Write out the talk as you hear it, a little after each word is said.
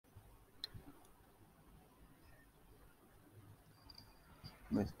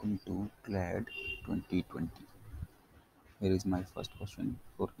Welcome to CLAD 2020. Here is my first question.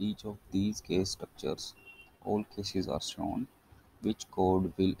 For each of these case structures, all cases are shown. Which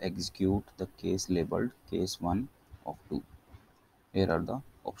code will execute the case labeled case 1 of 2? Here are the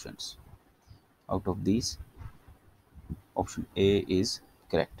options. Out of these, option A is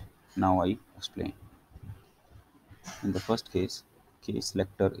correct. Now I explain. In the first case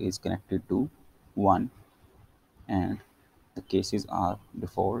selector is connected to 1 and the cases are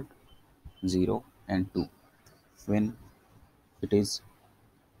default 0 and 2. When it is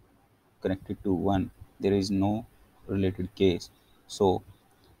connected to 1, there is no related case, so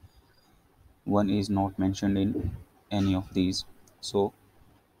 1 is not mentioned in any of these, so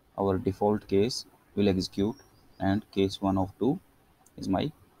our default case will execute and case 1 of 2 is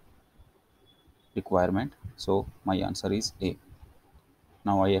my requirement, so my answer is A.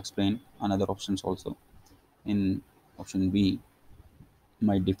 Now I explain another options also. In option B,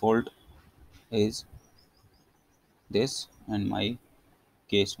 my default is this and my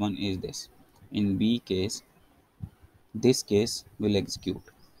case 1 is this. In B case, this case will execute,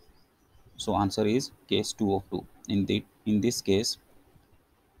 so answer is case 2 of 2. In this case,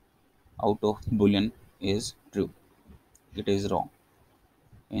 out of boolean is true, it is wrong.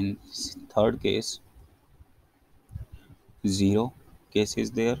 In third case, 0 case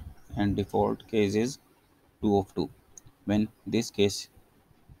is there and default case is 2 of 2. When this case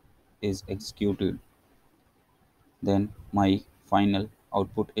is executed, then my final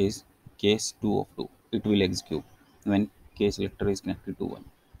output is case 2 of 2. It will execute when case selector is connected to 1.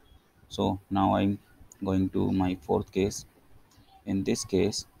 So now I'm going to my fourth case. In this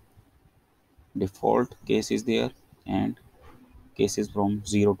case, default case is there and cases from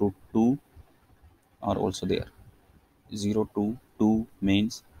 0 to 2 are also there. 0 to 2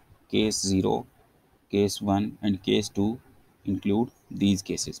 means case 0, case 1 and case 2 include these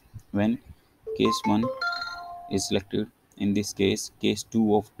cases. When case 1 is selected, in this case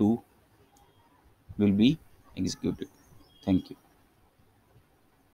 2 of 2 will be executed. Thank you.